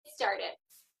started.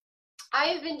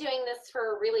 I've been doing this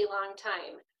for a really long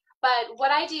time. But what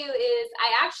I do is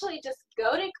I actually just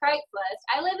go to Craigslist.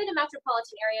 I live in a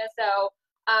metropolitan area, so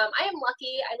I am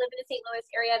lucky. I live in the St. Louis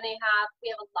area, and we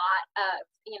have a lot of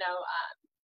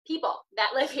people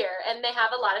that live here, and they have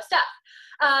a lot of stuff.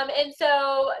 And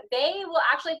so they will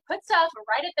actually put stuff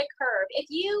right at the curb. If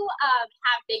you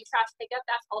have big trash pickup,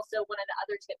 that's also one of the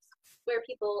other tips where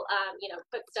people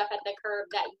put stuff at the curb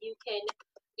that you can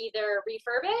either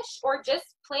refurbish or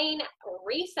just plain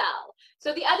resell.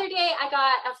 So the other day I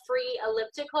got a free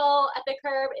elliptical at the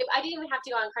curb. I didn't even have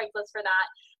to go on Craigslist for that.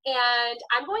 And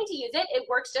I'm going to use it. It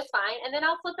works just fine. And then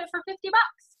I'll flip it for 50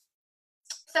 bucks.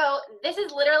 So this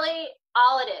is literally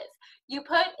all it is. You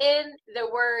put in the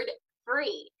word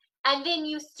free and then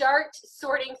you start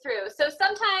sorting through. So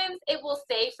sometimes it will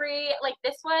say free, like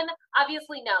this one,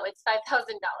 obviously no, it's $5,000.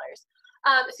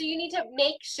 So you need to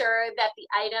make sure that the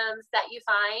items that you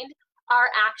find are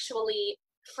actually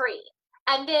free.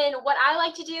 And then what I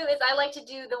like to do is I like to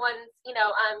do the ones,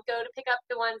 go to pick up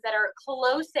the ones that are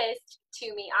closest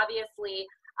to me, obviously,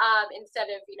 instead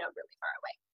of, really far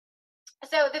away.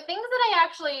 So the things that I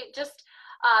actually just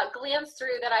glanced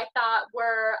through that I thought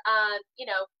were,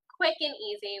 quick and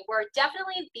easy were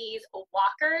definitely these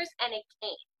walkers and a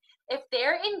cane. If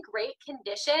they're in great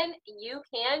condition, you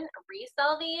can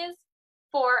resell these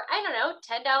for, I don't know,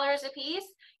 $10 a piece.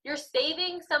 You're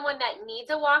saving someone that needs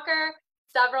a walker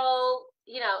several,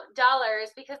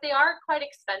 dollars, because they are quite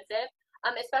expensive,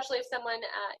 especially if someone,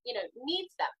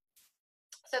 needs them.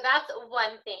 So that's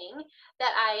one thing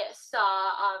that I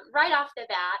saw right off the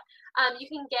bat. You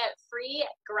can get free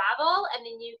gravel, and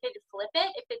then you could flip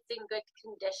it if it's in good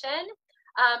condition.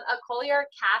 A Collier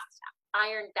cast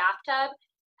iron bathtub,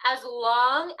 as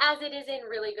long as it is in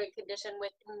really good condition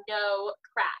with no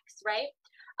cracks, right?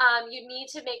 You need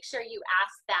to make sure you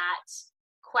ask that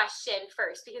question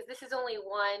first, because this is only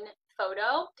one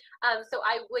photo. So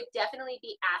I would definitely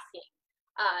be asking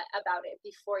about it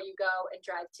before you go and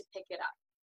drive to pick it up.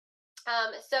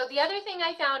 So the other thing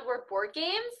I found were board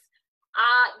games.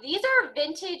 These are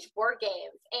vintage board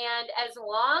games, and as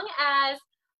long as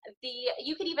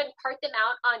you could even part them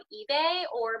out on eBay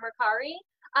or Mercari,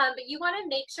 but you want to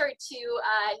make sure to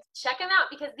check them out,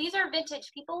 because these are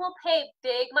vintage. People will pay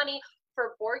big money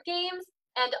for board games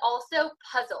and also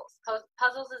puzzles.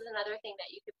 Puzzles is another thing that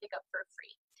you could pick up for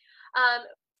free.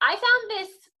 I found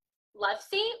this love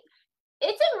seat.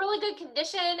 It's in really good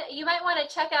condition. You might want to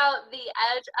check out the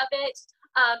edge of it.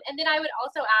 And then I would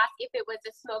also ask if it was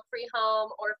a smoke-free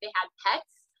home or if they had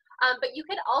pets. But you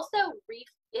could also,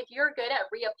 if you're good at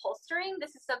reupholstering,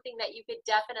 this is something that you could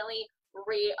definitely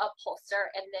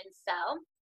reupholster and then sell.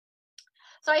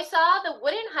 So I saw the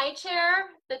wooden high chair,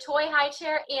 the toy high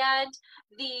chair, and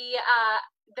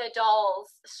the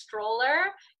doll's stroller.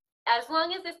 As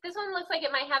long as this one looks like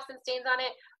it might have some stains on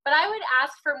it, but I would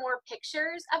ask for more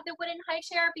pictures of the wooden high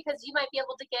chair, because you might be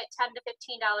able to get $10 to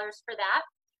 $15 for that.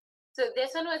 So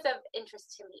this one was of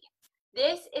interest to me.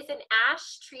 This is an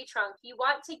ash tree trunk. You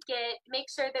want to make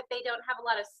sure that they don't have a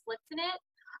lot of slits in it.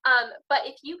 But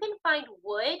if you can find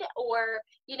wood, or,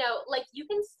 you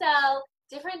can sell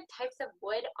different types of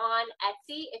wood on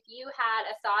Etsy. If you had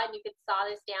a saw and you could saw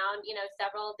this down,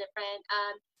 several different,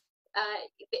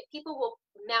 people will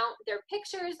mount their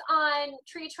pictures on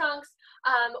tree trunks,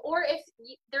 or if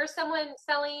there's someone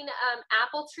selling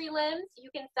apple tree limbs, you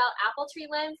can sell apple tree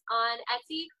limbs on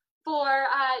Etsy for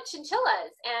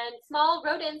chinchillas and small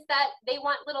rodents that they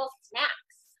want little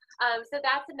snacks. So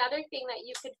that's another thing that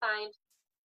you could find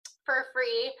for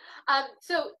free.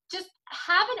 So just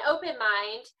have an open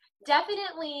mind.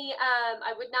 Definitely,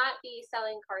 I would not be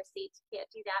selling car seats, can't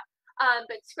do that,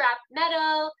 but scrap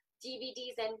metal,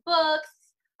 DVDs and books.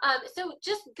 So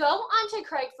just go onto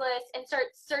Craigslist and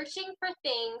start searching for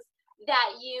things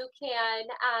that you can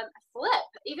flip,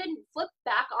 even flip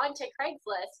back onto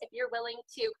Craigslist if you're willing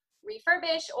to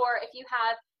refurbish, or if you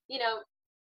have,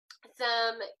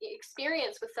 some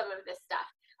experience with some of this stuff.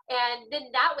 And then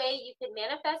that way you can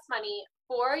manifest money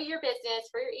for your business,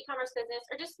 for your e-commerce business,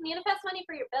 or just manifest money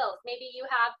for your bills. Maybe you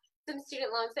have some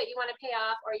student loans that you want to pay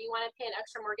off, or you want to pay an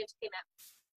extra mortgage payment.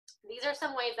 These are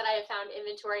some ways that I have found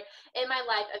inventory in my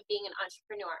life of being an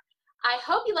entrepreneur. I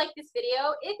hope you liked this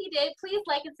video. If you did, please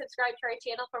like and subscribe to our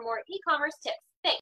channel for more e-commerce tips.